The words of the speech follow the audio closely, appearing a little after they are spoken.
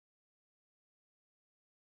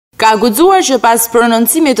Ka guxuar që pas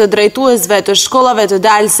prononcimit të drejtuesve të shkollave të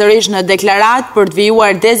dalë sërish në deklarat për të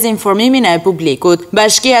vijuar dezinformimin e publikut.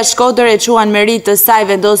 Bashkia Shkodër e quan merit të saj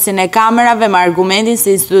vendosin e kamerave me argumentin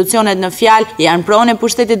se institucionet në fjalë janë pronë e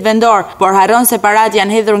pushtetit vendor, por harron se parat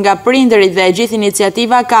janë hedhur nga prindërit dhe e gjithë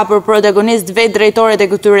iniciativa ka për protagonist vetë drejtoret e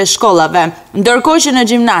këtyre shkollave. Ndërkohë që në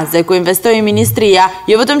gjimnaze, ku investoi ministria,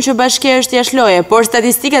 jo vetëm që bashkia është jashloje, por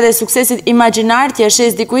statistikat e suksesit imagjinar t'ja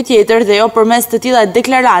shes dikuj tjetër dhe jo përmes të tilla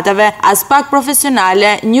deklarata as pak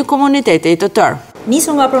profesionale një komuniteti të tërë.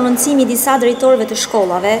 Nisur nga prononcimi disa drejtorëve të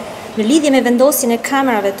shkollave, në lidhje me vendosjen e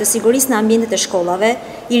kamerave të sigurisë në ambientet e shkollave,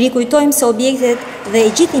 i rikujtojmë se objektet dhe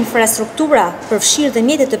e gjithë infrastruktura përfshirë dhe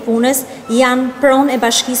mjetet të punës janë pronë e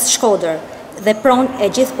Bashkisë Shkodër dhe pronë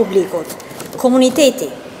e gjithë publikut.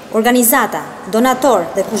 Komuniteti, organizata, donator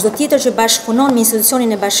dhe kushdo tjetër që bashkëpunon me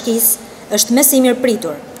institucionin e bashkisë është më së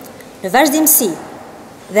mirëpritur. Në vazhdimsi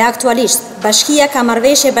dhe aktualisht, bashkia ka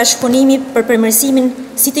marrëveshje bashkëpunimi për përmirësimin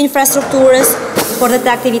si të infrastrukturës, por dhe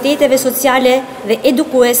të aktiviteteve sociale dhe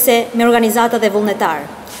edukuese me organizata dhe vullnetarë.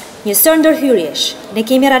 Një sër ndërhyrjesh ne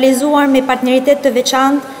kemi realizuar me partneritet të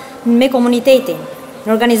veçantë me komunitetin,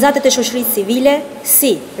 në organizatet e shoqërisë civile,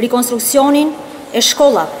 si rikonstruksionin e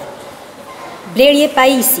shkollave, blerje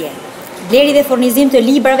pajisje, blerje dhe furnizim të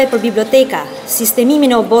librave për biblioteka,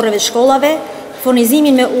 sistemimin e oborreve të shkollave,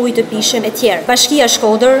 furnizimin me ujë të pishëm e tjerë. Bashkia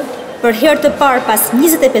Shkodër, për herë të parë pas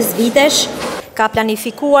 25 vitesh, ka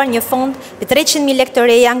planifikuar një fond për 300.000 lekë të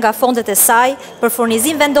reja nga fondet e saj për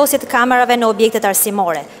furnizim vendosje të kamerave në objektet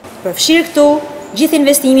arsimore. Përfshirë këtu, gjithë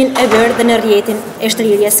investimin e bërë dhe në rrjetin e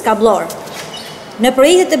shtrirjes kablor. Në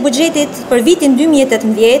projektet e buxhetit për vitin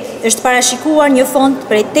 2018 është parashikuar një fond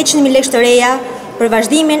për 800.000 lekë të reja për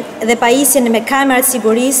vazhdimin dhe pajisjen me kamerat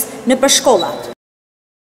sigurisë në përshkollat.